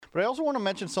But I also want to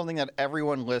mention something that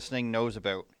everyone listening knows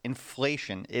about.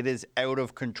 Inflation. It is out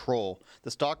of control.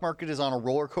 The stock market is on a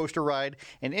roller coaster ride,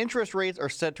 and interest rates are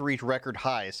set to reach record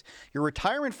highs. Your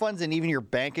retirement funds and even your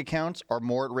bank accounts are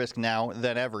more at risk now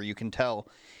than ever, you can tell.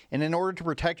 And in order to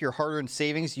protect your hard-earned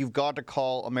savings, you've got to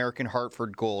call American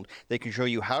Hartford Gold. They can show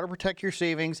you how to protect your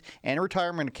savings and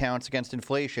retirement accounts against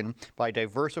inflation by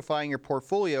diversifying your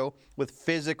portfolio with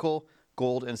physical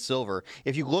gold and silver.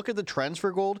 If you look at the trends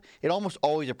for gold, it almost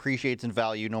always appreciates in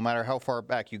value no matter how far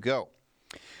back you go.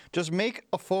 Just make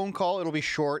a phone call, it'll be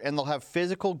short, and they'll have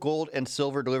physical gold and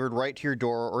silver delivered right to your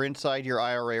door or inside your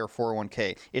IRA or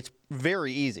 401k. It's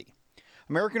very easy.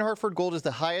 American Hartford Gold is the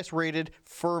highest rated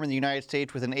firm in the United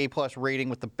States with an A-plus rating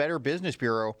with the Better Business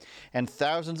Bureau and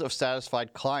thousands of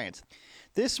satisfied clients.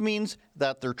 This means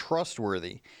that they're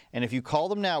trustworthy. And if you call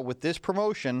them now with this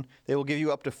promotion, they will give you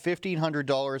up to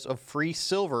 $1,500 of free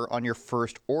silver on your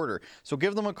first order. So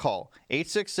give them a call,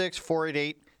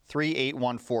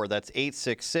 866-488-3814. That's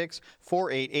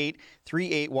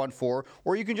 866-488-3814.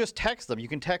 Or you can just text them. You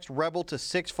can text REBEL to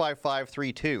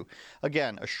 65532.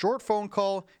 Again, a short phone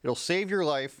call. It'll save your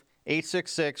life.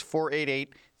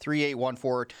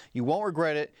 866-488-3814. You won't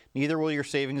regret it. Neither will your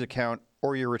savings account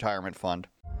or your retirement fund.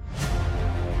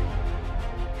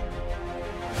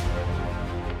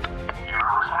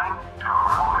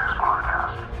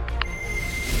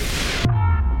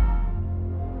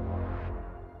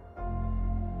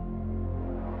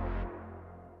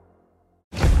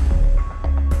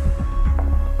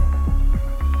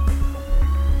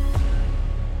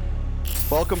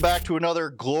 Welcome back to another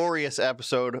glorious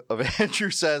episode of Andrew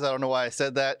Says. I don't know why I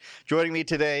said that. Joining me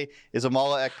today is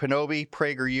Amala Ekpunobi,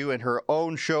 PragerU, and her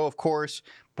own show, of course,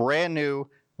 brand new.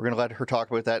 We're going to let her talk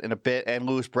about that in a bit. And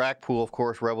Lewis Brackpool, of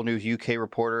course, Rebel News UK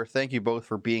reporter. Thank you both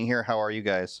for being here. How are you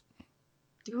guys?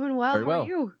 Doing well. Very well. How are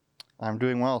you? I'm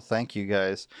doing well. Thank you,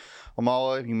 guys.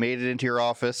 Amala, you made it into your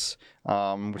office.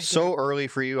 So early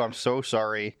for you. I'm so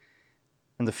sorry.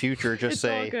 In the future, just It's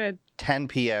say all good. 10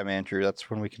 p.m., Andrew. That's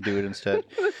when we can do it instead.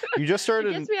 You just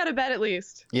started. It gets me out of bed at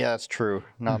least. Yeah, that's true.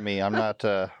 Not me. I'm not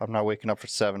waking up for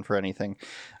 7 for anything.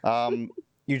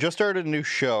 You just started a new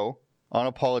show,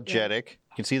 Unapologetic. Yes.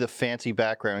 You can see the fancy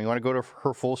background. You want to go to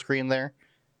her full screen there?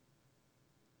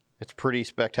 It's pretty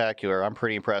spectacular. I'm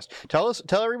pretty impressed. Tell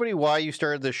everybody why you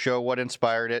started this show, what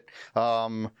inspired it.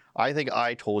 I think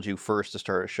I told you first to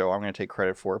start a show. I'm going to take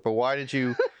credit for it. But why did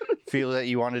you feel that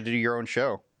you wanted to do your own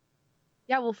show?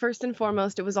 Yeah, well, first and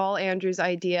foremost, it was all Andrew's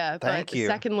idea. Thank you.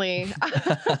 Secondly,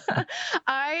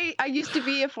 I used to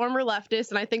be a former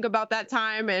leftist, and I think about that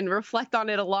time and reflect on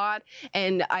it a lot.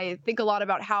 And I think a lot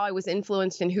about how I was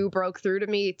influenced and who broke through to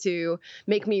me to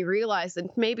make me realize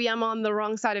that maybe I'm on the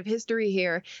wrong side of history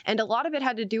here. And a lot of it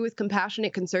had to do with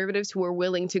compassionate conservatives who were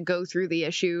willing to go through the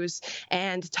issues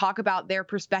and talk about their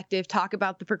perspective, talk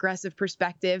about the progressive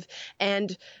perspective,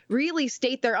 and really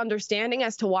state their understanding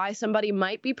as to why somebody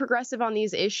might be progressive on these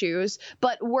issues,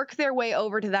 but work their way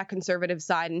over to that conservative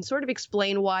side and sort of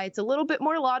explain why it's a little bit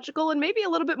more logical and maybe a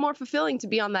little bit more fulfilling to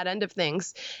be on that end of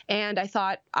things. And I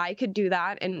thought I could do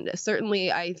that. And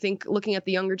certainly I think looking at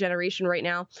the younger generation right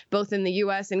now, both in the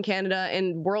US and Canada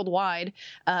and worldwide,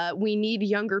 we need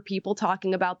younger people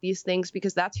talking about these things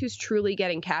because that's who's truly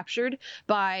getting captured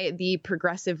by the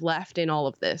progressive left in all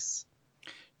of this.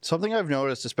 Something I've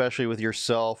noticed, especially with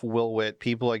yourself, Will Witt,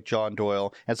 people like John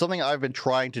Doyle, and something I've been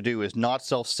trying to do is not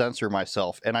self-censor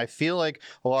myself. And I feel like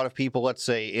a lot of people, let's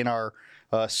say, in our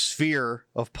sphere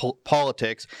of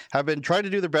politics have been trying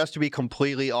to do their best to be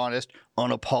completely honest,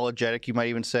 unapologetic, you might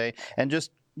even say, and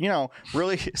just,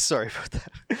 really, sorry about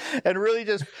that, and really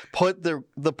just put the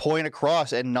point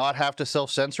across and not have to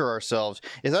self-censor ourselves.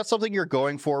 Is that something you're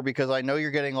going for? Because I know you're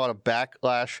getting a lot of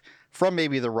backlash from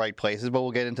maybe the right places, but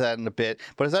we'll get into that in a bit.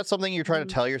 But is that something you're trying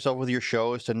to tell yourself with your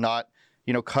show, is to not,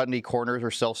 cut any corners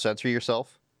or self-censor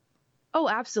yourself? Oh,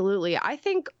 absolutely. I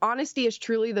think honesty is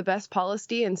truly the best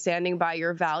policy in standing by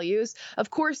your values. Of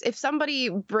course, if somebody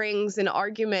brings an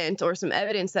argument or some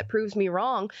evidence that proves me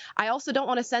wrong, I also don't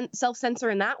want to self-censor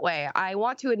in that way. I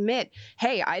want to admit,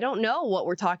 hey, I don't know what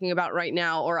we're talking about right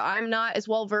now, or I'm not as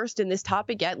well versed in this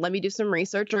topic yet. Let me do some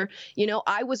research, or,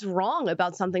 I was wrong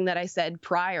about something that I said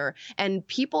prior. And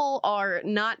people are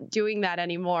not doing that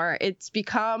anymore. It's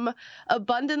become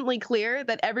abundantly clear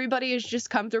that everybody is just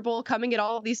comfortable coming at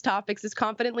all of these topics as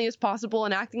confidently as possible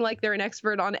and acting like they're an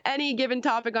expert on any given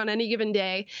topic on any given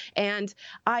day. And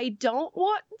I don't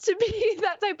want to be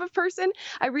that type of person.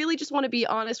 I really just want to be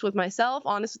honest with myself,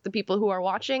 honest with the people who are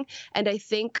watching. And I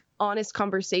think honest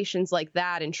conversations like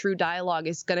that and true dialogue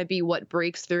is going to be what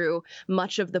breaks through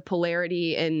much of the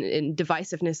polarity and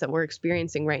divisiveness that we're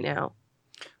experiencing right now.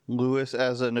 Lewis,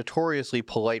 as a notoriously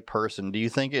polite person, do you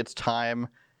think it's time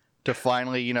to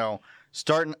finally,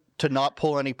 start to not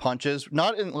pull any punches?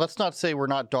 Let's not say we're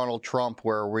not Donald Trump,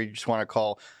 where we just want to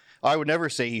call. I would never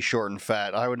say he's short and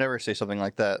fat. I would never say something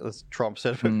like that, as Trump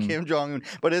said about Kim Jong-un.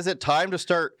 But is it time to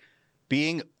start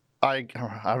being, I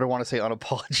don't want to say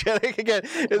unapologetic again.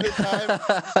 Is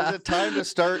it time to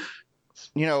start,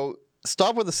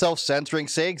 stop with the self-censoring,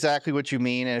 say exactly what you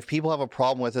mean, and if people have a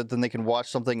problem with it, then they can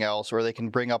watch something else, or they can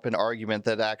bring up an argument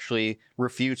that actually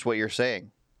refutes what you're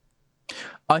saying.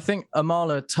 I think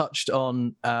Amala touched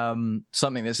on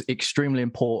something that's extremely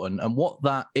important, and what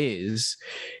that is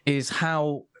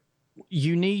how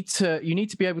you need to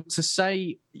be able to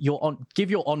say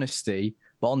give your honesty,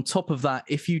 but on top of that,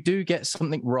 if you do get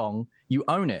something wrong, you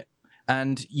own it.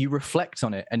 And you reflect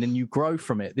on it, and then you grow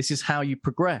from it. This is how you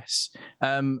progress.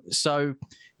 So,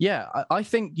 yeah, I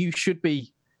think you should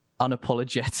be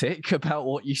unapologetic about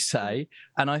what you say.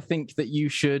 And I think that you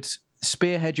should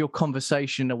spearhead your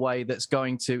conversation in a way that's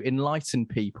going to enlighten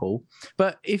people.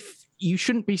 But if you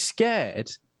shouldn't be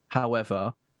scared,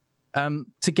 however,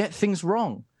 to get things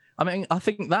wrong. I mean, I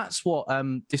think that's what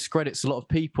discredits a lot of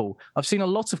people. I've seen a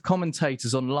lot of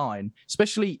commentators online,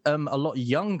 especially a lot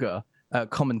younger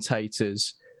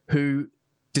commentators, who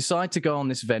decide to go on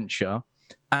this venture,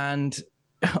 and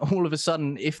all of a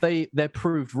sudden, if they're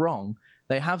proved wrong,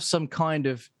 they have some kind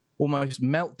of almost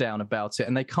meltdown about it,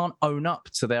 and they can't own up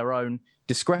to their own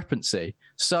discrepancy.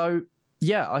 So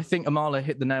yeah, I think Amala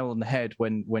hit the nail on the head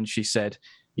when she said,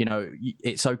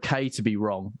 it's okay to be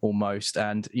wrong almost,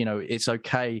 and it's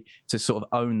okay to sort of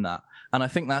own that. And I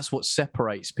think that's what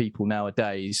separates people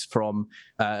nowadays from,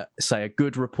 say, a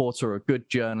good reporter or a good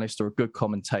journalist or a good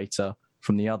commentator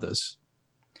from the others.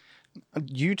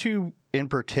 YouTube in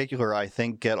particular, I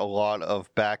think, get a lot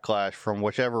of backlash from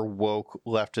whichever woke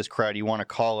leftist crowd you want to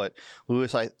call it.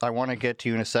 Lewis, I want to get to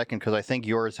you in a second, because I think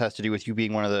yours has to do with you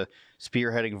being one of the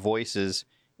spearheading voices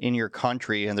in your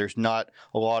country, and there's not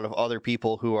a lot of other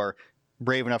people who are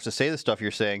brave enough to say the stuff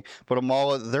you're saying. But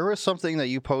Amala, there was something that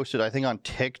you posted, I think, on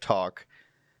TikTok.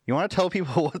 You want to tell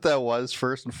people what that was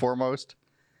first and foremost?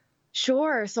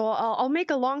 Sure. So I'll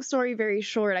make a long story very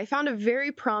short. I found a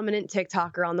very prominent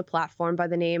TikToker on the platform by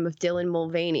the name of Dylan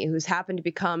Mulvaney, who's happened to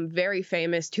become very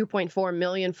famous, 2.4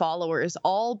 million followers,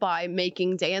 all by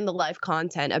making day in the life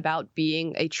content about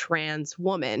being a trans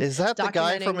woman. Is that the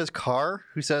guy from his car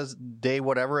who says day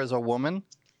whatever as a woman?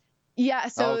 Yeah,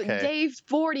 so day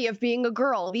 40 of being a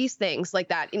girl, these things like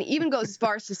that. And even goes as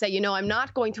far as to say, I'm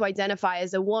not going to identify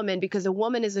as a woman because a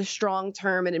woman is a strong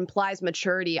term. It implies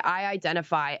maturity. I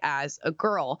identify as a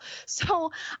girl.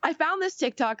 So I found this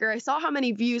TikToker. I saw how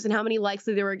many views and how many likes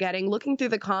that they were getting, looking through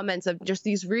the comments of just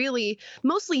these really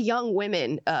mostly young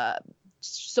women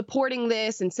supporting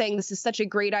this and saying this is such a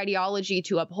great ideology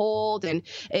to uphold, and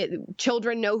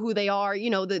children know who they are,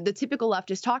 the typical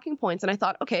leftist talking points. And I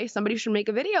thought, okay, somebody should make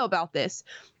a video about this.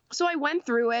 So I went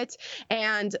through it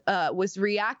and was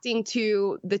reacting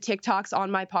to the TikToks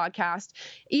on my podcast.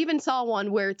 Even saw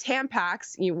one where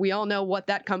Tampax, we all know what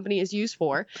that company is used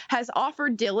for, has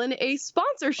offered Dylan a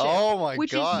sponsorship. Oh my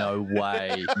God. No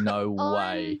way. No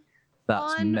way.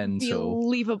 That's mental.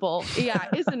 Unbelievable. Yeah,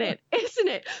 isn't it? Isn't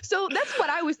it? So that's what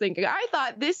I was thinking. I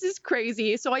thought, this is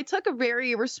crazy. So I took a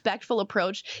very respectful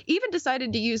approach, even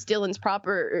decided to use Dylan's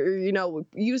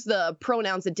use the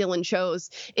pronouns that Dylan chose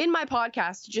in my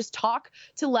podcast to just talk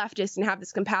to leftists and have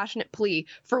this compassionate plea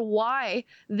for why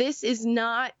this is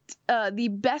not the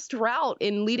best route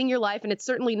in leading your life. And it's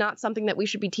certainly not something that we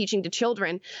should be teaching to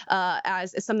children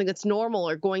as something that's normal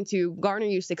or going to garner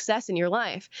you success in your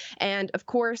life. And of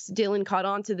course, Dylan caught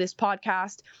on to this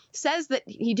podcast, says that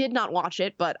he did not watch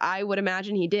it, but I would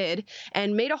imagine he did,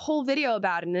 and made a whole video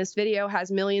about it. And this video has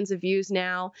millions of views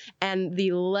now, and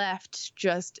the left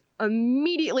just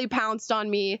immediately pounced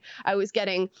on me. I was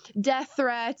getting death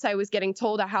threats. I was getting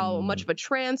told how much of a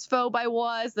transphobe I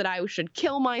was, that I should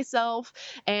kill myself.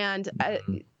 And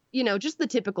just the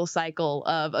typical cycle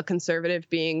of a conservative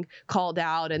being called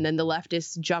out, and then the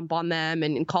leftists jump on them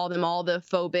and call them all the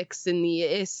phobics and the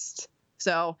ist.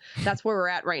 So that's where we're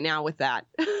at right now with that.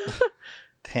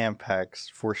 Tampax,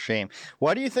 for shame.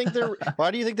 Why do you think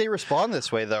they respond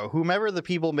this way, though? Whomever the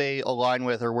people may align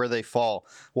with or where they fall,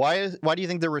 why do you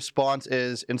think their response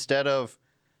is, instead of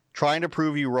trying to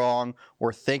prove you wrong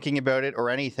or thinking about it or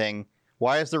anything,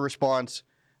 why is the response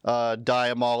die,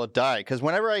 Amala, die? Because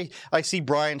whenever I see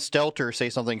Brian Stelter say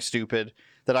something stupid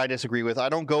that I disagree with, I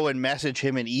don't go and message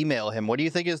him and email him. What do you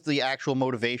think is the actual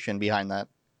motivation behind that?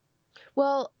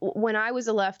 Well, when I was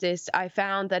a leftist, I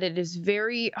found that it is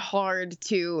very hard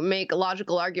to make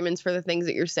logical arguments for the things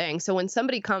that you're saying. So when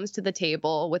somebody comes to the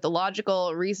table with a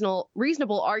logical,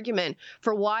 reasonable argument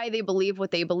for why they believe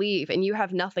what they believe, and you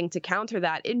have nothing to counter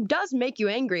that, it does make you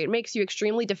angry. It makes you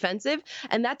extremely defensive,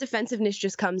 and that defensiveness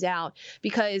just comes out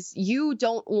because you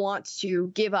don't want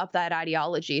to give up that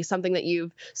ideology, something that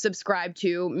you've subscribed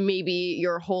to maybe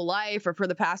your whole life or for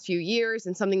the past few years,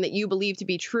 and something that you believe to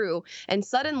be true. And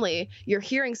suddenly you're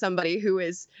hearing somebody who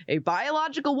is a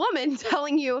biological woman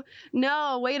telling you,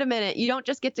 no, wait a minute, you don't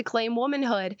just get to claim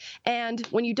womanhood. And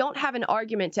when you don't have an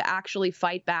argument to actually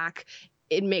fight back,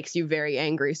 it makes you very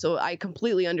angry. So I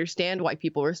completely understand why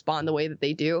people respond the way that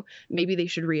they do. Maybe they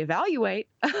should reevaluate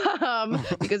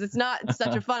because it's not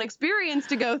such a fun experience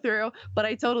to go through, but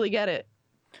I totally get it.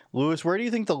 Lewis, where do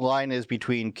you think the line is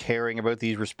between caring about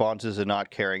these responses and not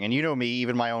caring? And you know me,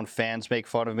 even my own fans make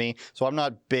fun of me, so I'm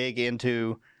not big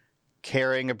into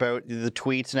caring about the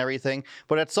tweets and everything.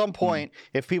 But at some point,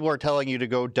 if people are telling you to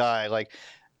go die, like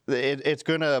it's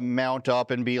going to mount up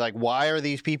and be like, why are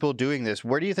these people doing this?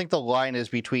 Where do you think the line is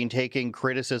between taking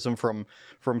criticism from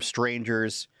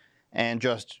strangers and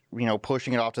just,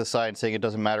 pushing it off to the side and saying it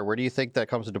doesn't matter? Where do you think that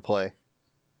comes into play?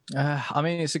 I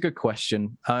mean, it's a good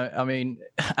question. I mean,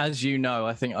 as you know,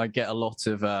 I think I get a lot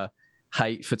of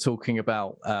hate for talking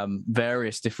about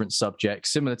various different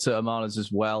subjects, similar to Amala's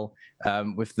as well,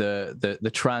 with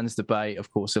the trans debate,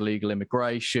 of course, illegal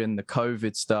immigration, the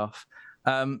COVID stuff.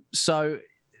 So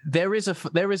there is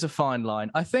a fine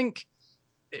line. I think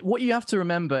what you have to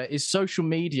remember is social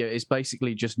media is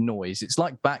basically just noise. It's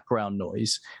like background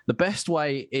noise. The best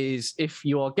way is if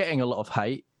you are getting a lot of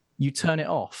hate, you turn it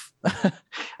off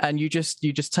and you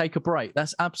just take a break.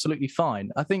 That's absolutely fine.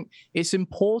 I think it's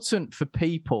important for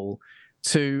people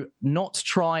to not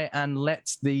try and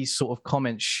let these sort of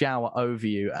comments shower over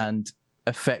you and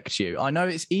affect you. I know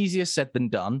it's easier said than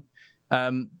done.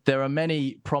 There are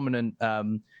many prominent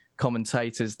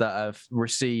commentators that have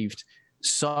received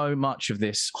so much of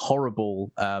this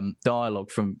horrible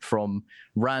dialogue from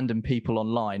random people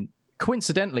online,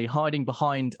 coincidentally hiding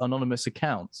behind anonymous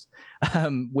accounts,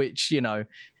 which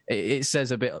it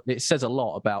says a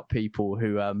lot about people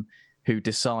who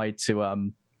decide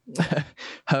to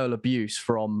hurl abuse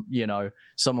from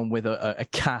someone with a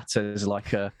cat as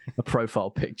like a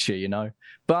profile picture,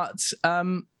 but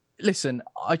listen,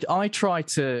 I try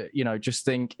to just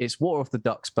think it's water off the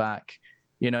duck's back.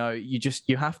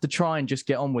 You have to try and just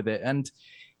get on with it. And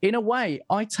in a way,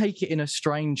 I take it in a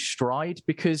strange stride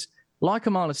because, like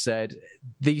Amala said,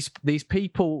 these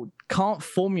people can't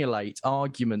formulate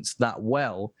arguments that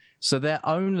well. So their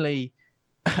only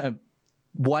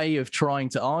way of trying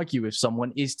to argue with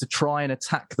someone is to try and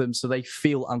attack them so they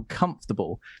feel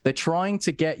uncomfortable. They're trying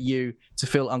to get you to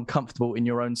feel uncomfortable in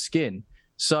your own skin.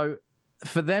 So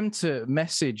for them to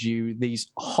message you these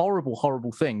horrible,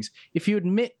 horrible things, if you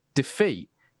admit defeat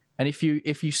and if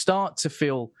you start to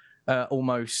feel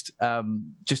almost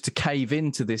just to cave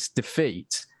into this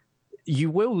defeat,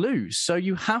 you will lose. So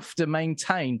you have to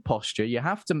maintain posture. You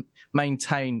have to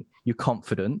maintain your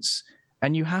confidence,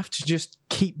 and you have to just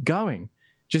keep going.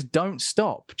 Just don't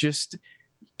stop. Just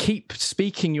keep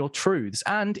speaking your truths.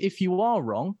 And if you are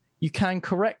wrong, you can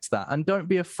correct that, and don't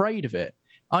be afraid of it.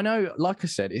 I know, like I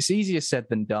said, it's easier said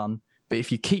than done, but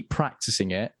if you keep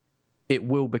practicing it, it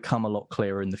will become a lot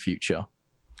clearer in the future.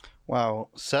 Wow,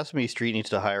 Sesame Street needs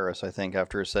to hire us, I think,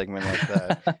 after a segment like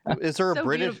that. Is there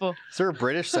a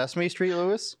British Sesame Street,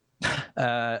 Lewis?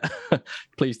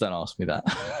 Please don't ask me that.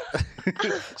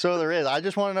 So there is. I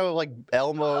just want to know, like,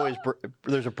 Elmo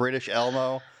there's a British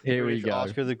Elmo. Here we go.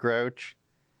 Oscar the Grouch.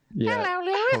 Yeah, hello,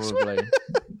 Lewis. Probably.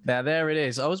 Now there it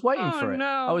is. I was waiting for it. No.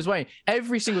 I was waiting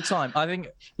every single time. I think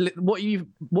what you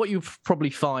probably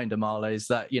find, Amala, is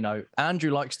that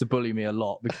Andrew likes to bully me a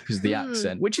lot because of the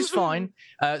accent, which is fine.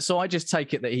 So I just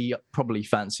take it that he probably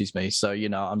fancies me. So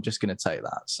I'm just going to take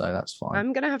that. So that's fine.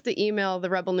 I'm going to have to email the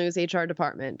Rebel News HR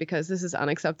department because this is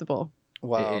unacceptable.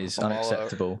 Wow, it is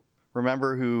unacceptable.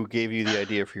 Remember who gave you the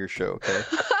idea for your show, okay?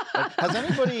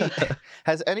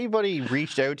 Has anybody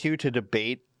reached out to you to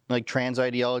debate like trans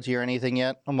ideology or anything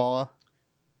yet, Amala?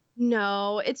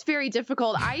 No, it's very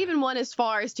difficult. I even went as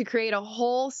far as to create a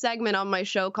whole segment on my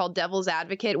show called Devil's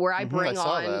Advocate, where I bring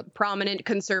on prominent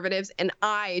conservatives and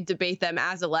I debate them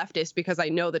as a leftist because I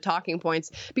know the talking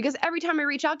points. Because every time I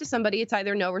reach out to somebody, it's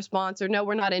either no response or no,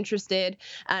 we're not interested.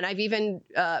 And I've even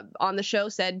on the show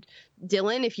said,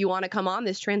 Dylan, if you want to come on,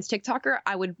 this trans TikToker,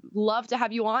 I would love to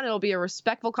have you on. It'll be a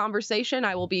respectful conversation.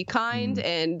 I will be kind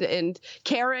and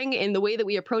caring in the way that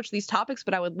we approach these topics,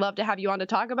 but I would love to have you on to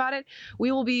talk about it.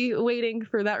 We will be waiting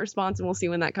for that response, and we'll see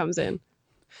when that comes in.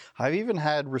 I've even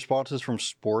had responses from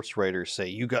sports writers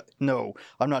say, no,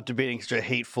 I'm not debating such a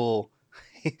hateful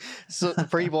so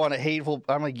people on a hateful.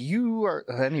 I'm like, you are.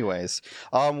 Anyways,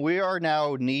 we are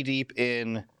now knee deep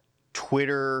in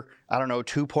Twitter. I don't know,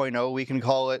 2.0 we can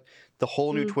call it. The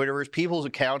whole new Twitterverse, people's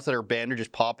accounts that are banned are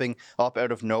just popping up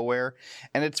out of nowhere,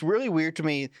 and it's really weird to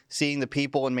me seeing the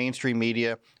people in mainstream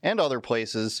media and other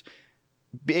places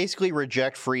basically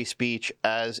reject free speech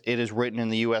as it is written in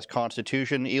the U.S.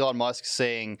 Constitution. Elon Musk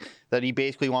saying that he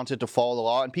basically wants it to follow the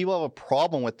law, and people have a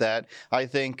problem with that. I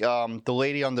think the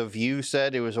lady on The View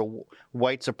said it was a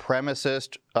white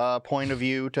supremacist point of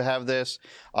view to have this.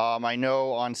 I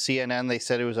know on CNN they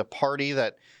said it was a party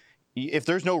that, if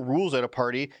there's no rules at a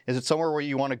party, is it somewhere where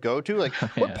you want to go to? Like,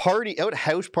 what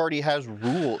house party has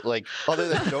rule, like, other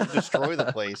than don't destroy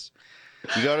the place?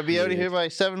 You got to be out of here by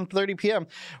 7:30 p.m.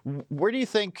 Where do you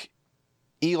think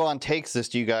Elon takes this,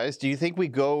 do you guys? Do you think we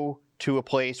go to a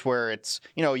place where it's,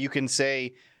 you can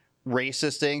say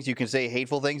racist things, you can say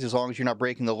hateful things as long as you're not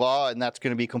breaking the law, and that's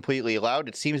going to be completely allowed?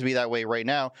 It seems to be that way right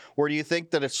now. Or do you think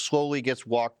that it slowly gets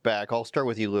walked back? I'll start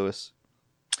with you, Lewis.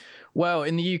 Well,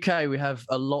 in the UK, we have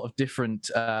a lot of different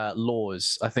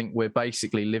laws. I think we're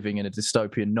basically living in a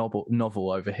dystopian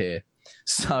novel over here.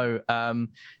 So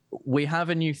we have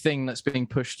a new thing that's being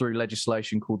pushed through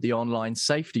legislation called the Online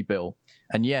Safety Bill.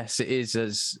 And yes, it is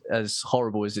as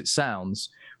horrible as it sounds,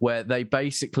 where they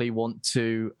basically want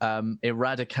to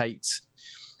eradicate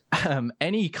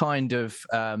any kind of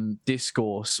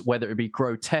discourse, whether it be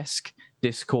grotesque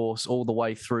discourse all the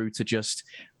way through to just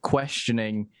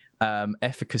questioning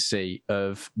efficacy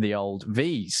of the old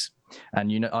V's.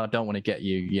 And I don't want to get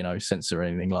you, censor or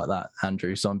anything like that,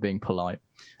 Andrew. So I'm being polite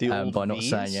by not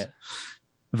saying it.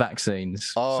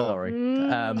 Vaccines. Oh. Sorry.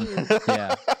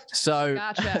 Yeah. So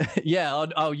gotcha. Yeah.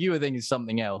 You were thinking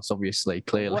something else, obviously,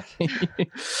 clearly.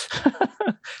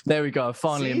 There we go. I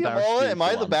finally embarrassed you. Am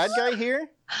I the bad guy here?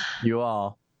 You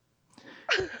are.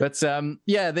 But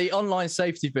the Online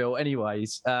Safety Bill.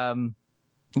 Anyways.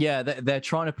 They're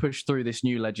trying to push through this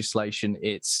new legislation.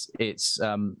 It's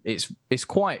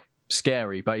quite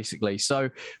scary, basically. So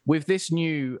with this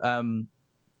new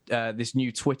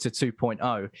Twitter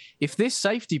 2.0, if this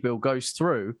safety bill goes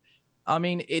through, I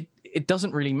mean, it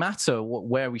doesn't really matter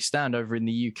where we stand over in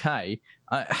the UK.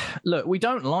 Look, we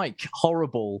don't like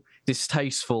horrible,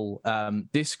 distasteful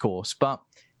discourse, but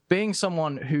being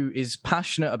someone who is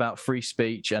passionate about free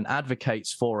speech and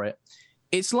advocates for it,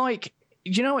 it's like,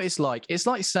 do you know what it's like? It's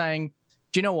like saying,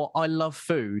 do you know what? I love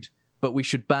food, but we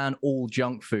should ban all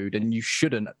junk food, and you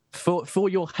shouldn't. For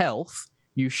your health,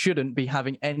 you shouldn't be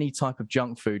having any type of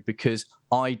junk food because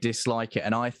I dislike it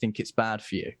and I think it's bad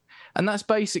for you. And that's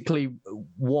basically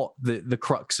what the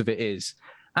crux of it is.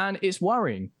 And it's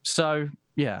worrying. So,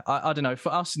 yeah, I don't know.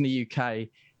 For us in the UK,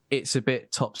 it's a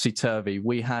bit topsy-turvy.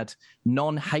 We had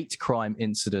non-hate crime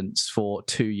incidents for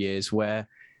 2 years where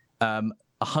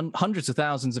hundreds of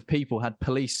thousands of people had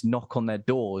police knock on their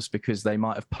doors because they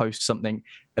might have posted something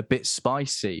a bit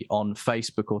spicy on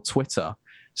Facebook or Twitter.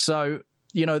 So,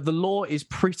 the law is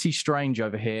pretty strange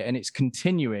over here, and it's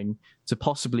continuing to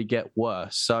possibly get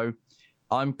worse. So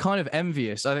I'm kind of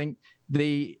envious. I think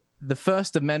the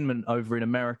First Amendment over in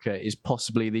America is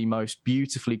possibly the most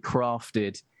beautifully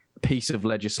crafted piece of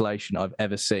legislation I've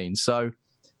ever seen. So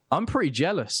I'm pretty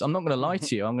jealous. I'm not going to lie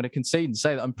to you. I'm going to concede and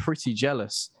say that I'm pretty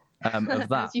jealous of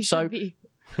that. As you should be.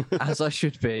 As I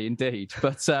should be, indeed.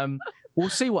 But we'll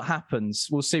see what happens.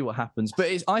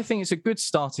 But I think it's a good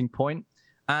starting point.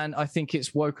 And I think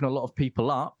it's woken a lot of people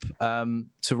up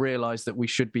to realize that we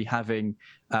should be having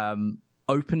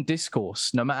open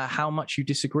discourse, no matter how much you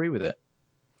disagree with it.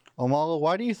 Omala,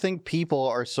 why do you think people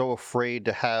are so afraid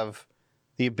to have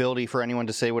the ability for anyone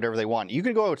to say whatever they want? You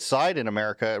can go outside in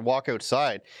America and walk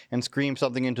outside and scream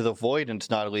something into the void and it's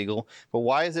not illegal. But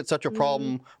why is it such a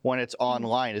problem when it's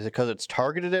online? Is it because it's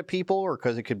targeted at people, or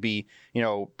because it could be,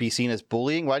 be seen as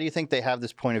bullying? Why do you think they have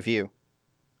this point of view?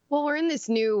 Well, we're in this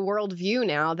new worldview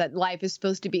now that life is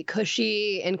supposed to be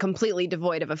cushy and completely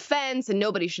devoid of offense, and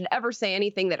nobody should ever say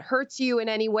anything that hurts you in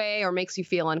any way or makes you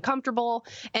feel uncomfortable.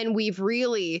 And we've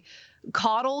really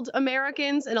coddled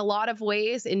Americans in a lot of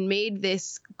ways and made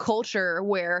this culture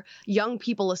where young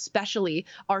people especially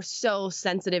are so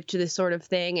sensitive to this sort of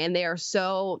thing, and they are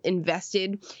so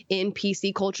invested in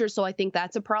PC culture. So I think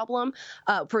that's a problem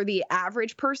for the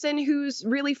average person who's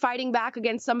really fighting back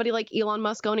against somebody like Elon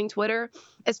Musk owning Twitter.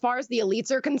 As far as the elites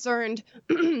are concerned,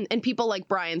 and people like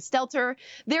Brian Stelter,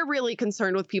 they're really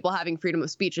concerned with people having freedom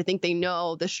of speech. I think they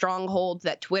know the stronghold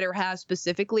that Twitter has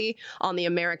specifically on the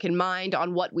American mind,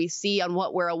 on what we see see, on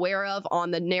what we're aware of,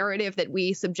 on the narrative that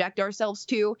we subject ourselves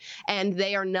to, and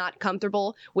they are not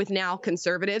comfortable with now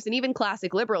conservatives and even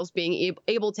classic liberals being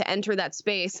able to enter that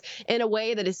space in a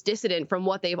way that is dissident from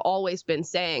what they've always been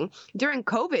saying. During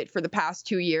COVID for the past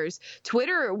 2 years,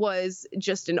 Twitter was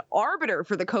just an arbiter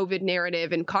for the COVID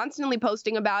narrative and constantly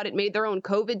posting about it, made their own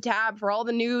COVID tab for all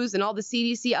the news and all the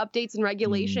CDC updates and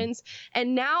regulations.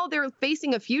 And now they're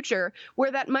facing a future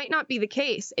where that might not be the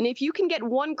case. And if you can get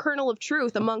one kernel of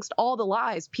truth amongst all the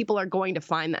lies, people are going to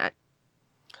find that.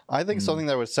 I think something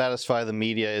that would satisfy the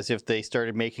media is if they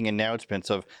started making announcements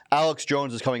of Alex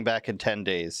Jones is coming back in 10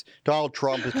 days. Donald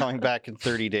Trump is coming back in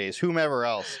 30 days. Whomever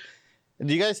else.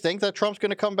 Do you guys think that Trump's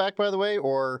going to come back, by the way?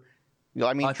 Or,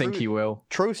 I mean, I think he will.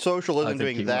 Truth Social isn't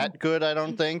doing that good, I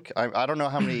don't think. I don't know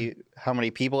how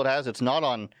many people it has. It's not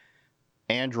on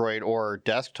Android or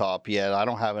desktop yet. I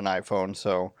don't have an iPhone,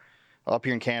 so up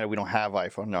here in Canada we don't have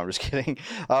iPhone. No, I'm just kidding.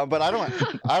 But I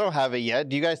don't have it yet.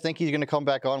 Do you guys think he's going to come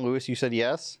back on, Lewis? You said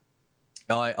yes.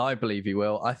 I believe he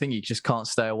will. I think he just can't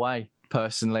stay away.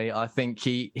 Personally, I think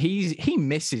he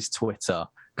misses Twitter.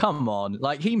 Come on,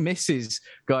 like he misses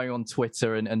going on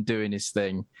Twitter and doing his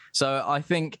thing. So I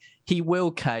think he will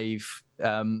cave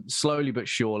slowly but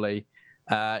surely.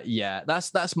 Yeah,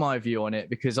 that's my view on it,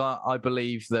 because I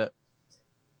believe that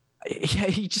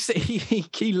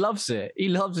he loves it. He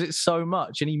loves it so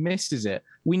much, and he misses it.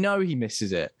 We know he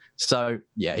misses it. So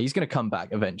yeah, he's going to come back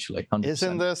eventually.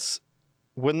 100%.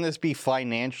 Wouldn't this be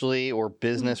financially or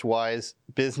business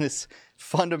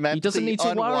fundamentally he doesn't need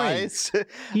to unwise? Worry.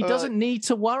 He doesn't need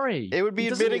to worry. It would be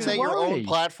admitting that your own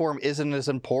platform isn't as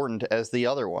important as the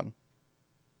other one.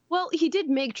 Well, he did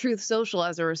make Truth Social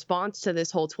as a response to this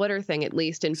whole Twitter thing, at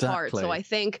least in part. So I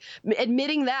think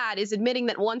admitting that is admitting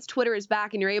that once Twitter is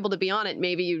back and you're able to be on it,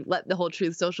 maybe you let the whole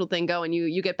Truth Social thing go and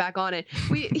you get back on it.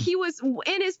 He was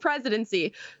in his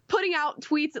presidency putting out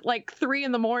tweets at like 3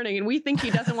 a.m, and we think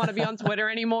he doesn't want to be on Twitter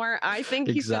anymore. I think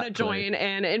he's going to join,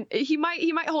 and he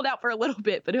might hold out for a little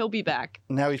bit, but he'll be back.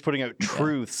 Now he's putting out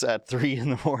truths at 3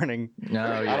 a.m. No,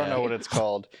 I don't know what it's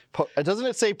called. Doesn't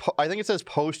it say? I think it says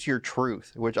post your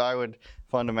truth, which I would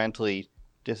fundamentally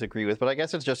disagree with, but I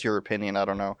guess it's just your opinion. I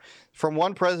don't know. From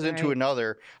one president to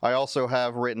another, I also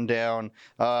have written down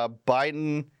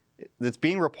Biden. It's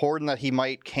being reported that he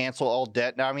might cancel all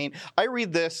debt. Now, I mean, I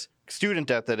read this, student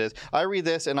debt that is. I read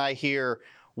this and I hear,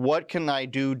 what can I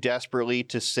do desperately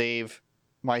to save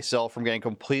myself from getting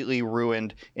completely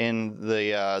ruined in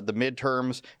the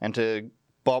midterms, and to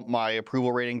bump my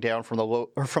approval rating down from the low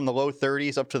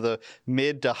 30s up to the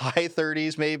mid to high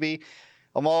 30s maybe.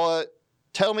 Amala,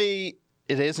 tell me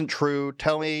it isn't true.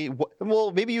 Tell me,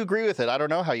 well, maybe you agree with it. I don't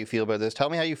know how you feel about this. Tell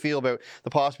me how you feel about the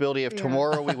possibility of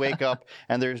tomorrow we wake up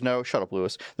and there's no, shut up,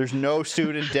 Lewis. There's no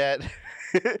student debt.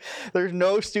 There's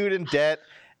no student debt.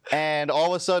 And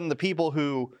all of a sudden the people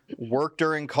who work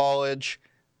during college,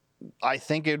 I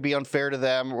think it would be unfair to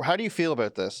them. How do you feel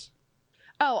about this?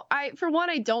 Oh, for one,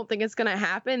 I don't think it's going to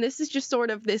happen. This is just sort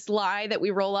of this lie that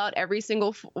we roll out every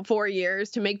single 4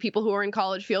 years to make people who are in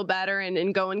college feel better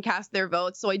and go and cast their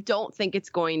votes. So I don't think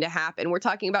it's going to happen. We're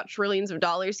talking about trillions of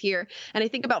dollars here. And I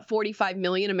think about 45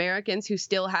 million Americans who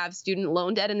still have student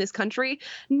loan debt in this country.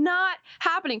 Not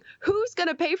happening. Who's going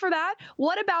to pay for that?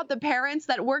 What about the parents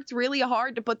that worked really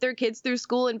hard to put their kids through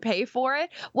school and pay for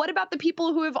it? What about the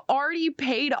people who have already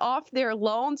paid off their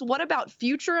loans? What about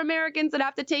future Americans that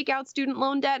have to take out student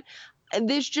loan debt?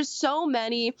 There's just so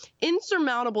many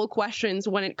insurmountable questions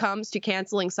when it comes to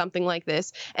canceling something like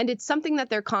this. And it's something that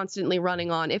they're constantly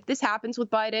running on. If this happens with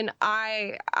Biden,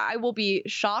 I will be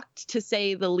shocked, to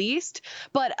say the least.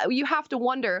 But you have to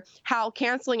wonder how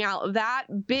canceling out that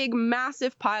big,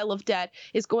 massive pile of debt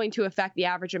is going to affect the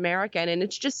average American. And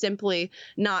it's just simply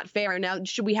not fair. Now,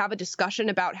 should we have a discussion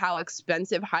about how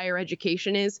expensive higher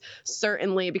education is?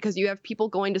 Certainly, because you have people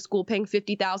going to school paying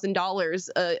 $50,000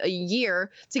 a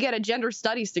year to get a gender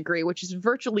studies degree, which is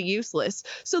virtually useless.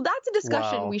 So that's a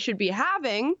discussion we should be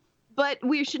having, but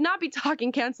we should not be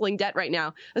talking canceling debt right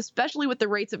now, especially with the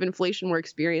rates of inflation we're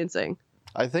experiencing.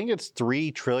 I think it's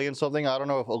 3 trillion something. I don't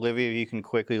know if Olivia, you can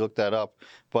quickly look that up,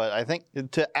 but I think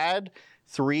to add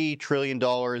 $3 trillion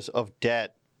of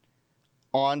debt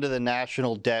onto the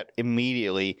national debt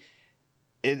immediately,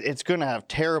 it's going to have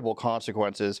terrible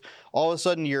consequences. All of a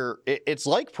sudden, it's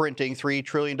like printing $3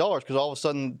 trillion, because all of a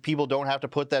sudden people don't have to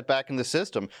put that back in the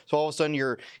system. So all of a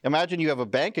sudden imagine you have a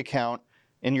bank account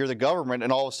and you're the government,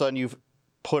 and all of a sudden you've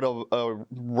put a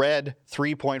red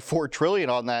 3.4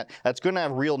 trillion on that. That's going to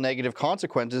have real negative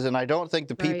consequences. And I don't think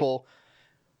the people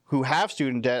who have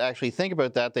student debt actually think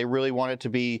about that. They really want it to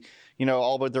be,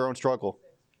 all about their own struggle.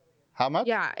 How much?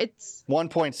 Yeah, it's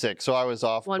 1.6. So I was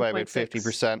off by about 1.6.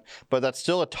 50%, but that's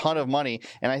still a ton of money.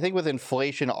 And I think with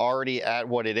inflation already at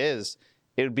what it is,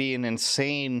 it would be an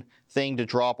insane thing to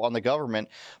drop on the government.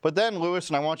 But then, Lewis,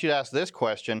 and I want you to ask this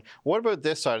question: what about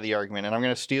this side of the argument? And I'm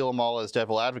going to steal Amala's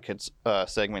Devil Advocates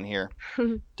segment here.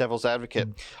 Devil's Advocate.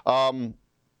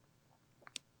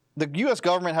 The U.S.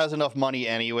 government has enough money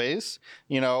anyways.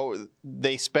 You know,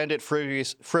 they spend it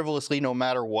frivolously no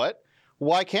matter what.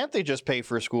 Why can't they just pay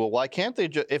for school? Why can't they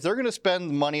just, if they're going to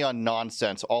spend money on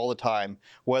nonsense all the time,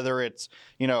 whether it's,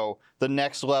 you know, the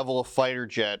next level of fighter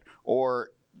jet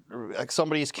or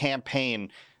somebody's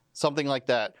campaign, something like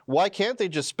that, why can't they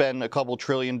just spend a couple $1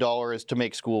 trillion to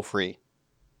make school free?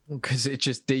 Because it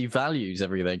just devalues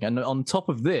everything. And on top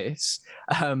of this,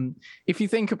 if you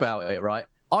think about it, right,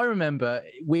 I remember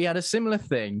we had a similar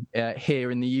thing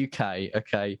here in the UK.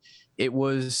 Okay, it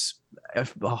was,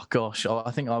 oh gosh,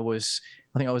 I think I was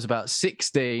about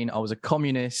 16. I was a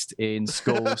communist in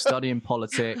school studying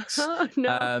politics. Oh,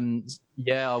 no.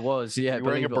 Yeah, I was. Yeah, you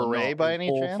wearing a beret by any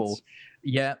chance?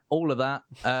 Yeah, all of that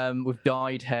with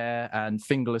dyed hair and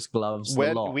fingerless gloves.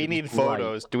 We need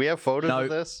photos. Do we have photos of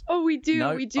this? Oh, we do.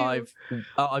 No, we do.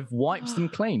 I've wiped them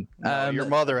clean. No, your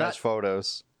mother has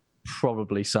photos.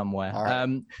 Probably somewhere.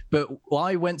 Right. But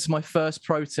I went to my first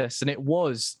protest, and it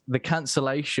was the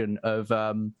cancellation of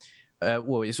it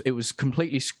was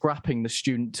completely scrapping the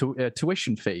student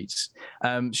tuition fees,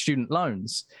 student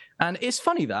loans. And it's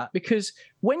funny that, because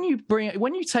when you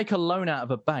take a loan out of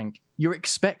a bank, you're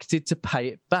expected to pay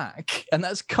it back, and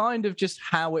that's kind of just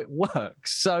how it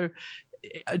works. So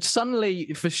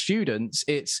suddenly for students,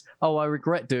 it's, oh, I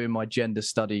regret doing my gender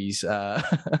studies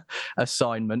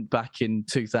assignment back in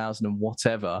 2000 and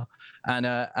whatever,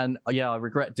 and yeah, I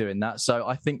regret doing that, so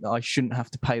I think that I shouldn't have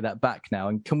to pay that back now,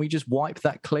 and can we just wipe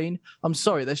that clean? I'm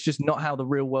sorry, that's just not how the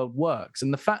real world works.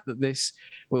 And the fact that the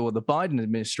Biden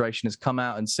administration has come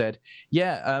out and said,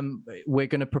 yeah, we're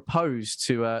going to propose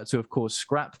to of course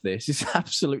scrap this, is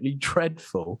absolutely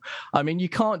dreadful. I mean, you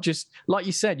can't just, like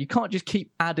you said, you can't just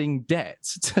keep adding debt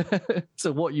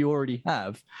to what you already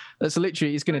have. That's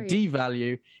literally, it's going to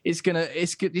devalue. It's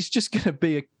just going to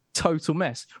be a total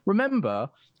mess. Remember,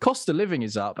 cost of living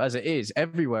is up, as it is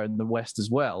everywhere in the West as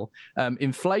well.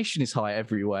 Inflation is high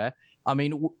everywhere. I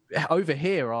mean, over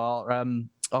here, our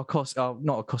cost,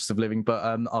 not a cost of living, but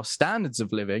our standards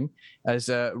of living has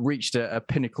reached a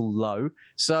pinnacle low.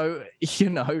 So, you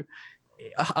know,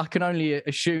 I can only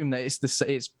assume that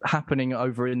it's happening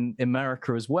over in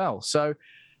America as well. So,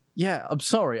 yeah, I'm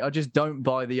sorry, I just don't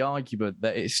buy the argument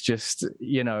that it's just,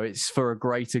 you know, it's for a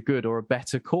greater good or a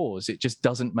better cause. It just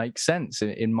doesn't make sense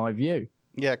in my view.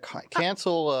 Yeah,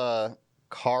 cancel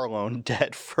car loan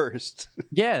debt first.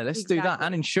 Yeah, let's do that.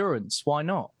 And insurance, why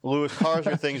not? Lewis, cars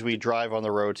are things we drive on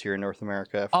the roads here in North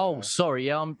America. Oh, sorry,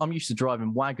 yeah, I'm used to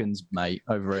driving wagons, mate,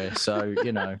 over here, so,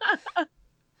 you know.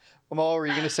 Amal, were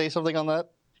you going to say something on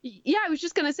that? Yeah, I was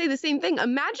just going to say the same thing.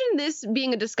 Imagine this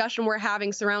being a discussion we're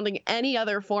having surrounding any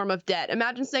other form of debt.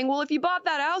 Imagine saying, well, if you bought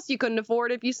that house you couldn't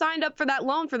afford, if you signed up for that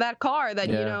loan for that car that,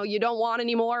 you know, you don't want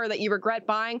anymore or that you regret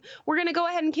buying, we're going to go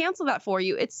ahead and cancel that for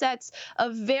you. It sets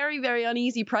a very, very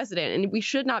uneasy precedent, and we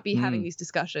should not be having these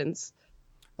discussions.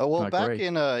 Well, back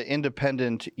in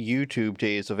independent YouTube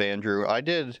days of Andrew, I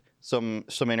did some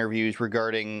interviews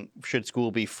regarding should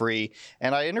school be free,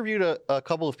 and I interviewed a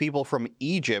couple of people from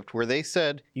Egypt where they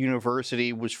said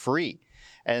university was free,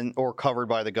 or covered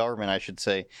by the government, I should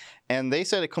say, and they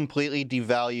said it completely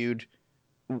devalued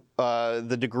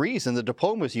the degrees and the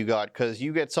diplomas you got, because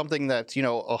you get something that's, you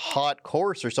know, a hot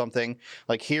course or something,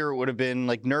 like here it would have been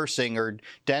like nursing or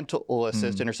dental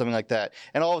assistant or something like that,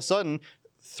 and all of a sudden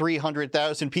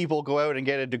 300,000 people go out and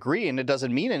get a degree, and it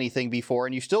doesn't mean anything before,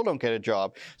 and you still don't get a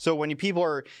job. So when people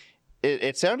are,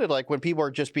 it sounded like when people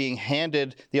are just being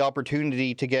handed the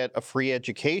opportunity to get a free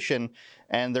education,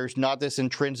 and there's not this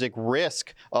intrinsic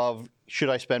risk of, should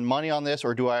I spend money on this,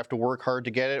 or do I have to work hard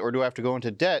to get it, or do I have to go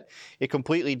into debt? It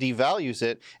completely devalues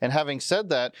it. And having said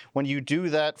that, when you do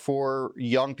that for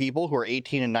young people who are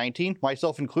 18 and 19,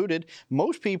 myself included,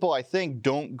 most people, I think,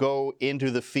 don't go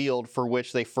into the field for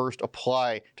which they first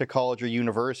apply to college or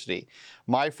university.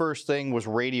 My first thing was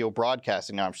radio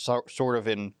broadcasting. Now, I'm sort of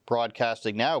in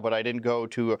broadcasting now, but I didn't go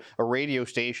to a radio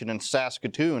station in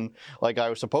Saskatoon like I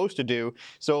was supposed to do.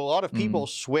 So a lot of people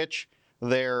switch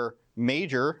their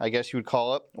major, I guess you would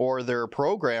call it, or their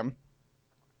program,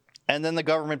 and then the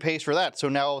government pays for that. So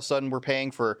now all of a sudden we're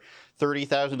paying for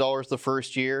 $30,000 the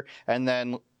first year, and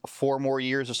then 4 more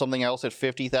years or something else at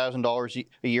 $50,000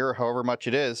 a year, however much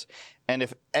it is. And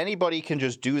if anybody can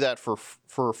just do that for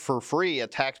free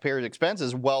at taxpayers'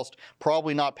 expenses, whilst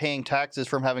probably not paying taxes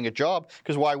from having a job,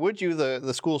 because why would you?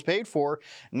 The school's paid for.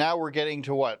 Now we're getting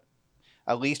to what?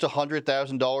 At least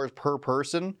 $100,000 per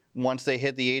person once they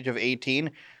hit the age of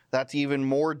 18. That's even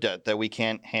more debt that we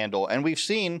can't handle. And we've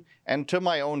seen, and to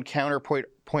my own counterpoint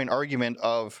argument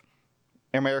of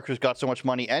America's got so much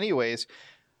money anyways,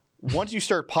 once you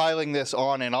start piling this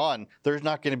on, there's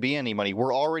not going to be any money.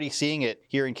 We're already seeing it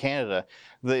here in Canada.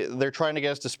 They're trying to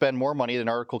get us to spend more money. An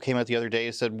article came out the other day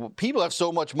that said, well, people have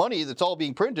so much money that's all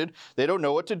being printed, they don't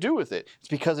know what to do with it. It's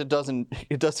because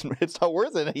it's not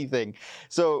worth anything.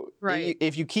 So right.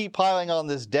 If you keep piling on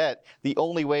this debt, the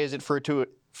only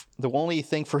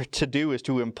thing for it to do is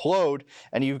to implode,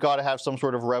 and you've got to have some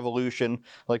sort of revolution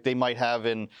like they might have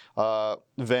in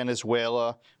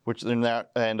Venezuela, which they're not,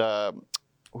 and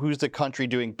who's the country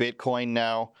doing Bitcoin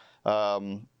now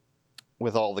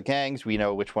with all the gangs? We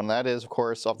know which one that is, of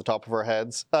course, off the top of our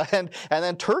heads. And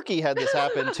then Turkey had this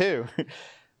happen too.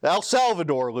 El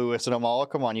Salvador, Lewis and Amala,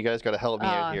 come on, you guys got to help me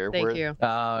out here. Thank you.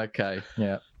 Okay,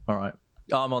 yeah, all right.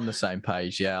 I'm on the same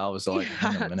page. Yeah, I was like,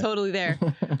 hang on a minute. Totally there.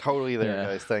 Totally there, Yeah.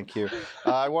 guys. Thank you.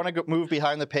 I want to move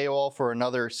behind the paywall for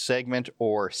another segment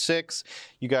or 6.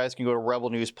 You guys can go to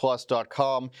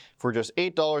rebelnewsplus.com for just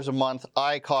 $8 a month.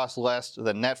 I cost less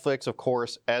than Netflix, of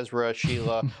course. Ezra,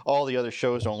 Sheila, all the other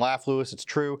shows. Don't laugh, Lewis. It's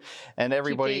true. And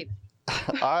everybody.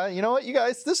 You know what, you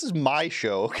guys? This is my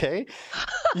show, okay?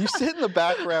 You sit in the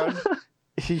background.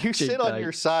 You sit on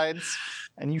your sides.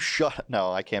 And you shut.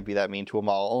 No, I can't be that mean to them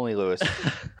all. Only Lewis.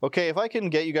 Okay, if I can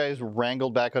get you guys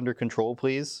wrangled back under control,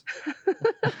 please.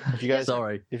 If you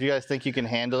guys think you can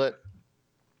handle it.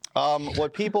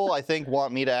 What people I think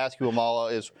want me to ask you,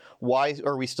 Amala, is why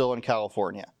are we still in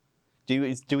California? Do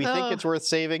we think it's worth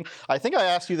saving? I think I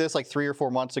asked you this like 3 or 4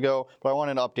 months ago, but I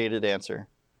want an updated answer.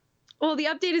 Well, the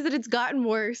update is that it's gotten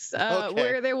worse. Okay.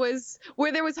 Where there was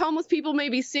homeless people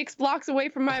maybe 6 blocks away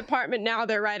from my apartment, now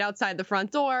they're right outside the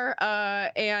front door.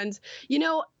 And you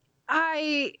know,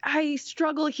 I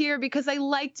struggle here because I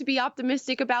like to be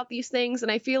optimistic about these things,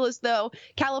 and I feel as though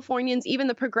Californians, even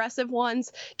the progressive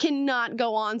ones, cannot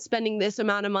go on spending this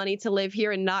amount of money to live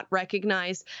here and not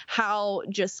recognize how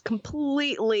just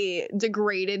completely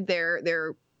degraded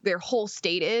their whole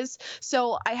state is.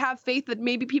 So I have faith that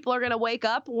maybe people are going to wake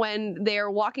up when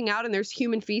they're walking out and there's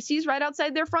human feces right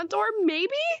outside their front door. Maybe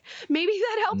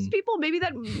that helps people. Maybe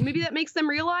that makes them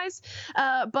realize.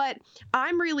 But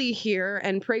I'm really here,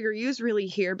 and PragerU's really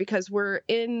here because we're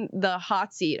in the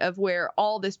hot seat of where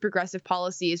all this progressive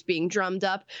policy is being drummed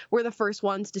up. We're the first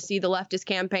ones to see the leftist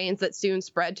campaigns that soon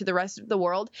spread to the rest of the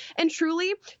world. And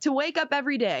truly, to wake up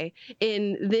every day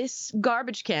in this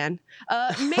garbage can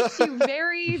makes you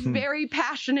very, very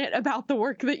passionate about the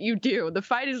work that you do. The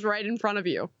fight is right in front of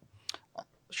you.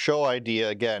 Show idea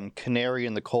again, canary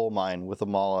in the coal mine with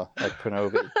Amala at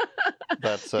Penobi.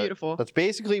 That's beautiful. That's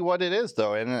basically what it is,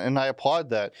 though, and I applaud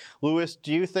that. Lewis,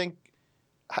 do you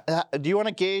want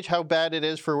to gauge how bad it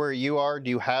is for where you are? Do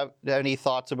you have any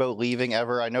thoughts about leaving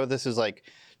ever? I know this is like,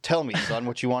 tell me, son,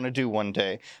 what you want to do one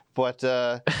day. But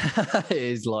it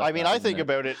is like I mean, I think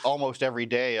about it almost every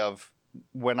day of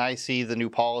when I see the new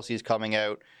policies coming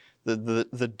out,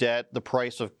 the debt, the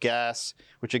price of gas,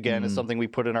 which again is something we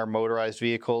put in our motorized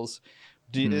vehicles.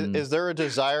 Is there a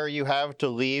desire you have to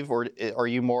leave, or are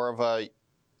you more of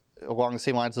along the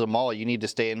same lines as the mall? You need to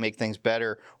stay and make things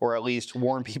better, or at least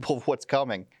warn people of what's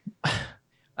coming?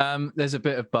 There's a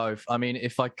bit of both. I mean,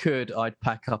 if I could, I'd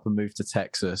pack up and move to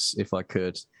Texas if I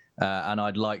could. And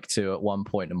I'd like to at one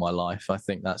point in my life. I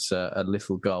think that's a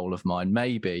little goal of mine,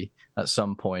 maybe at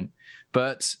some point.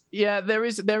 But yeah, there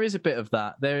is a bit of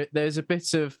that. There's a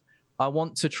bit of, I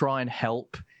want to try and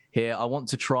help here. I want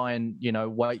to try and,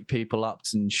 wake people up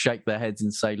and shake their heads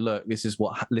and say, look, this is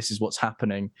what's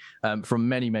happening, from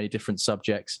many, many different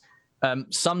subjects.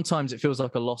 Sometimes it feels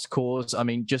like a lost cause. I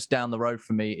mean, just down the road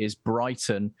from me is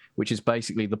Brighton, which is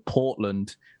basically the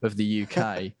Portland of the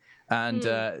UK. And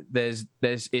there's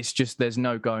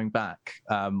no going back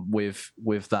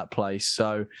with that place.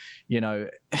 So,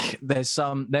 there's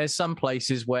some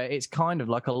places where it's kind of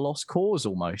like a lost cause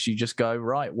almost. You just go,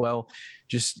 right, well,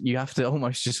 you have to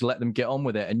almost just let them get on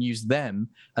with it and use them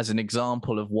as an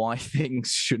example of why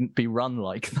things shouldn't be run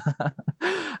like that.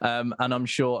 And I'm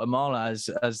sure Amala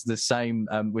has the same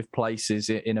with places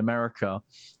in America.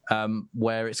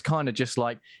 Where it's kind of just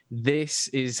like, this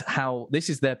is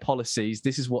their policies,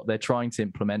 this is what they're trying to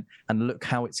implement, and look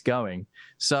how it's going.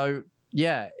 So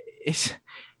yeah,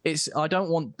 I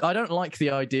don't like the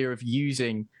idea of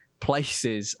using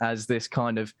places as this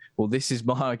kind of, well, this is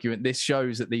my argument, this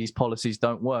shows that these policies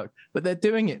don't work, but they're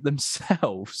doing it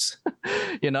themselves.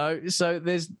 So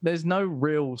there's no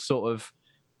real sort of,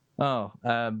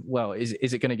 well, is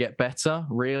it going to get better,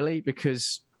 really?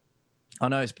 Because I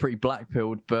know it's pretty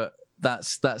black-pilled, but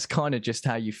that's kind of just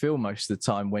how you feel most of the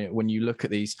time when you look at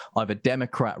these either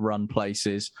Democrat-run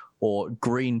places or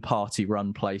Green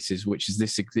Party-run places, which is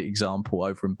this example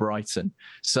over in Brighton.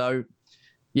 So,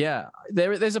 yeah,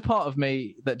 there's a part of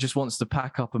me that just wants to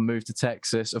pack up and move to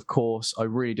Texas. Of course, I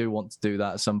really do want to do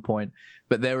that at some point.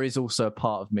 But there is also a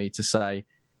part of me to say,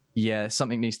 yeah,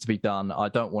 something needs to be done. I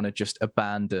don't want to just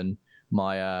abandon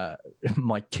my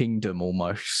kingdom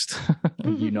almost.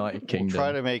 United Kingdom. We'll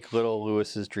try to make little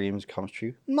Lewis's dreams come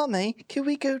true. Mummy, can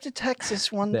we go to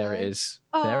Texas one day? There it is.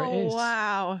 Oh, there it is.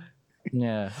 Wow.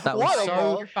 Yeah, that What was a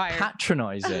so You're fired.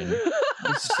 patronizing.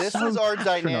 This is our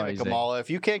dynamic, Amala. If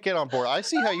you can't get on board, I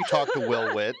see how you talk to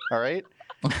Will Witt, all right?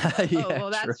 Yeah, well,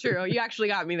 that's true. You actually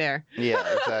got me there. Yeah,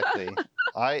 exactly.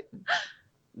 I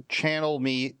channel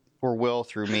me or Will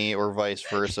through me or vice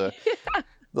versa.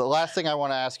 The last thing I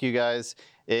want to ask you guys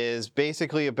is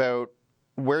basically about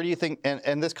where do you think,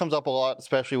 and this comes up a lot,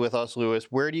 especially with us, Lewis,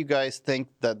 where do you guys think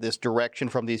that this direction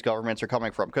from these governments are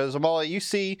coming from? Because, Amala, you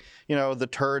see, the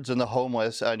turds and the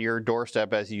homeless on your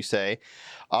doorstep, as you say.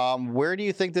 Where do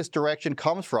you think this direction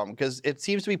comes from? Because it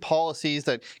seems to be policies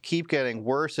that keep getting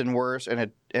worse and worse,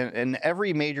 and in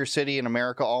every major city in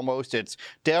America almost, it's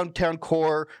downtown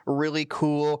core, a really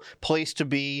cool place to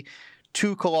be.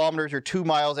 2 kilometers or 2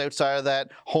 miles outside of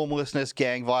that, homelessness,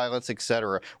 gang violence,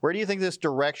 etc. Where do you think this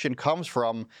direction comes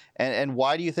from, and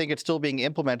why do you think it's still being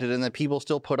implemented and that people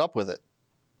still put up with it?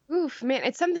 Oof, man,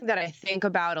 it's something that I think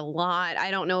about a lot.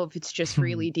 I don't know if it's just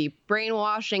really deep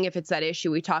brainwashing, if it's that issue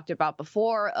we talked about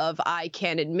before of I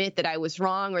can't admit that I was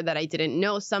wrong or that I didn't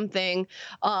know something,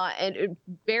 and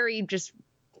very just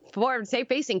forward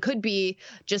facing could be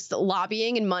just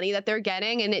lobbying and money that they're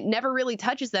getting, and it never really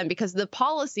touches them because the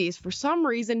policies for some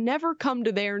reason never come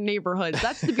to their neighborhoods.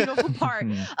 That's the beautiful part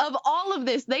of all of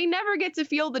this. They never get to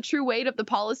feel the true weight of the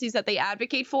policies that they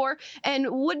advocate for, and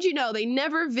would you know, they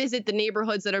never visit the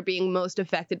neighborhoods that are being most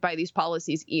affected by these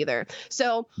policies either.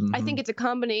 So I think it's a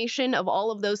combination of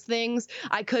all of those things.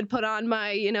 I could put on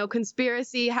my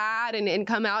conspiracy hat and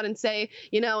come out and say,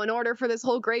 in order for this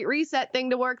whole Great Reset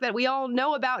thing to work that we all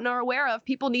know about and are aware of,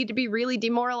 people need to be really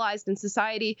demoralized and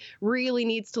society really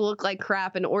needs to look like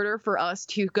crap in order for us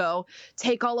to go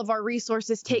take all of our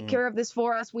resources, take care of this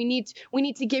for us. We need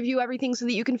to give you everything so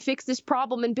that you can fix this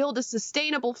problem and build a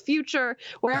sustainable future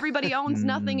where everybody owns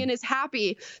nothing and is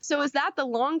happy. So is that the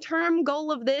long-term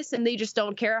goal of this, and they just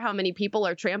don't care how many people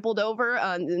are trampled over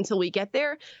until we get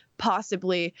there?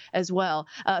 Possibly as well.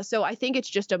 So I think it's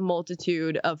just a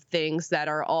multitude of things that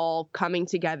are all coming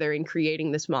together and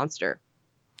creating this monster.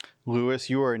 Lewis,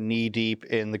 you are knee-deep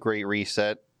in the Great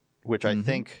Reset, which I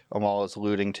think Amal is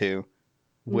alluding to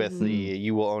with the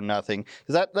you will own nothing.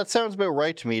 That sounds about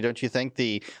right to me, don't you think?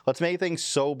 Let's make things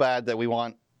so bad that we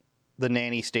want the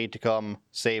nanny state to come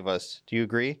save us. Do you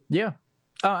agree? Yeah.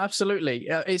 Oh, absolutely.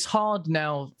 It's hard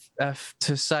now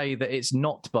to say that it's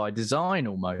not by design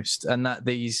almost, and that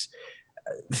these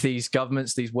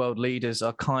governments, these world leaders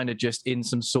are kind of just in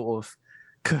some sort of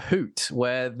cahoot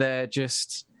where they're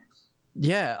just...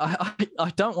 Yeah, I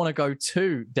don't want to go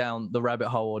too down the rabbit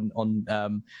hole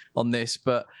on this,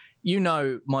 but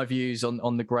my views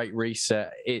on the Great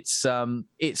Reset. It's a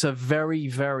very,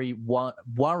 very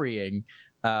worrying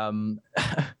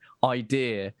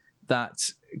idea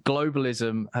that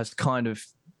globalism has kind of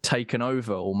taken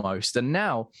over almost, and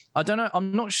now I don't know.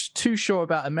 I'm not too sure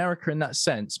about America in that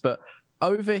sense, but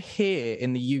over here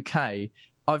in the UK,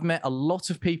 I've met a lot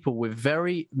of people with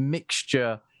very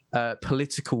mixture.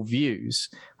 Political views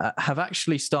have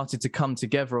actually started to come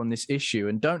together on this issue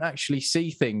and don't actually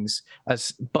see things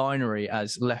as binary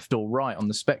as left or right on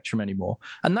the spectrum anymore.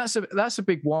 And that's a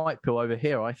big white pill over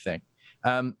here, I think,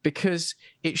 because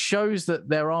it shows that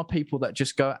there are people that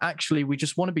just go, actually, we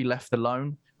just want to be left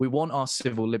alone. We want our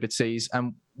civil liberties,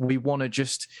 and we want to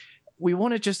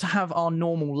just have our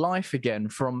normal life again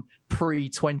from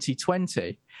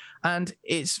pre-2020. And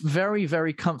it's very,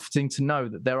 very comforting to know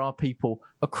that there are people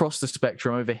across the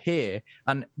spectrum over here,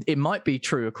 and it might be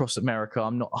true across America,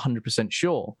 I'm not 100%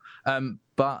 sure,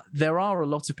 but there are a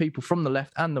lot of people from the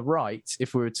left and the right,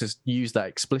 if we were to use that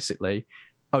explicitly,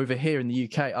 over here in the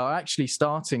UK are actually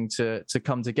starting to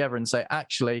come together and say,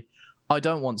 actually, I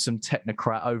don't want some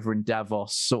technocrat over in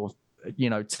Davos sort of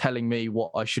telling me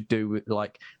what I should do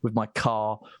with my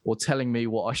car, or telling me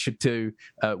what I should do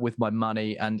with my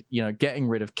money, and getting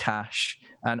rid of cash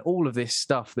and all of this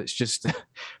stuff that's just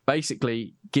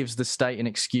basically gives the state an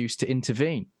excuse to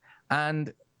intervene.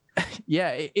 And yeah,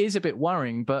 it is a bit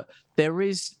worrying, but there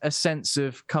is a sense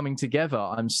of coming together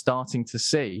I'm starting to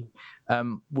see,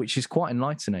 which is quite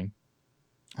enlightening.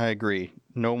 I agree.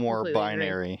 No more Completely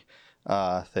binary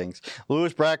things.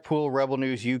 Lewis Brackpool, Rebel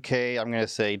News UK, I'm going to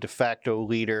say de facto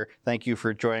leader. Thank you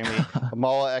for joining me.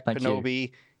 Amala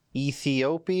Ekpanobi,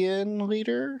 Ethiopian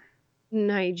leader?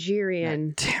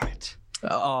 Nigerian. Damn it.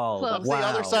 Oh, Close. The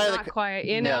other side of Not quite,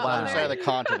 you know. Yeah, the other side of the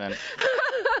continent.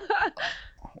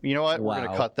 You know what? We're going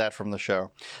to cut that from the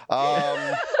show.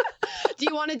 Do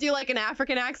you want to do like an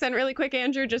African accent really quick,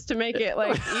 Andrew, just to make it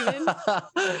like even?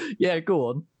 Yeah, go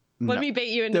on. Let me bait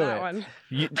you into Do that it. one.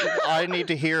 I need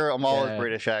to hear Amala's Yeah.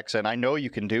 British accent. I know you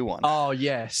can do one. Oh,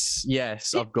 yes,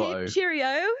 I've got Pip to.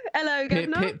 cheerio. Hello, Pip,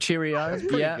 governor. pip, cheerio.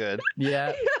 Pretty Yeah, good.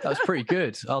 yeah, that's pretty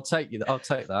good. I'll take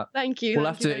that. Thank you. We'll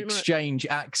thank have you to very much. exchange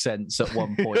accents at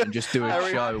one point and just do a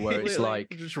show where it's Absolutely. like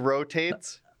Just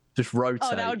rotates. just rotate.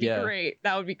 Oh, that would be yeah. great.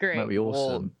 That would be great. That'd be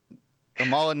awesome.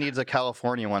 Amala needs a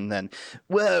California one then.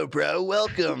 Whoa, bro,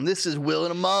 welcome. This is Will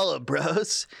and Amala,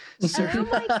 bros. Oh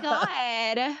my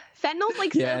god. Fendel's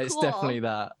like Yeah, so it's cool. definitely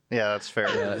that. Yeah, that's fair.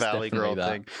 Yeah, it's Valley Girl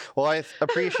definitely that. thing. Well, I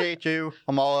appreciate you,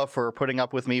 Amala, for putting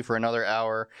up with me for another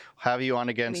hour. Have you on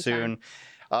again Anytime.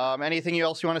 soon. Anything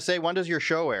else you want to say? When does your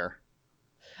show air?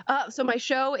 So my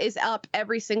show is up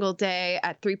every single day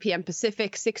at 3 p.m.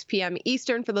 Pacific, 6 p.m.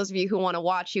 Eastern. For those of you who want to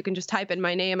watch, you can just type in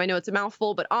my name. I know it's a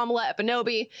mouthful, but Amala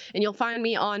Ekpanobi, and you'll find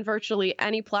me on virtually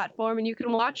any platform, and you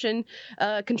can watch and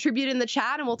contribute in the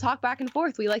chat, and we'll talk back and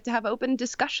forth. We like to have open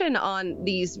discussion on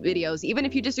these videos, even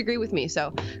if you disagree with me.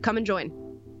 So come and join.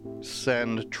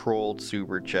 Send trolled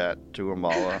super chat to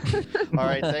Amala. All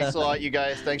right, thanks a lot, you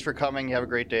guys. Thanks for coming. You have a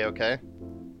great day, okay?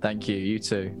 Thank you. You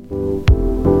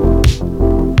too.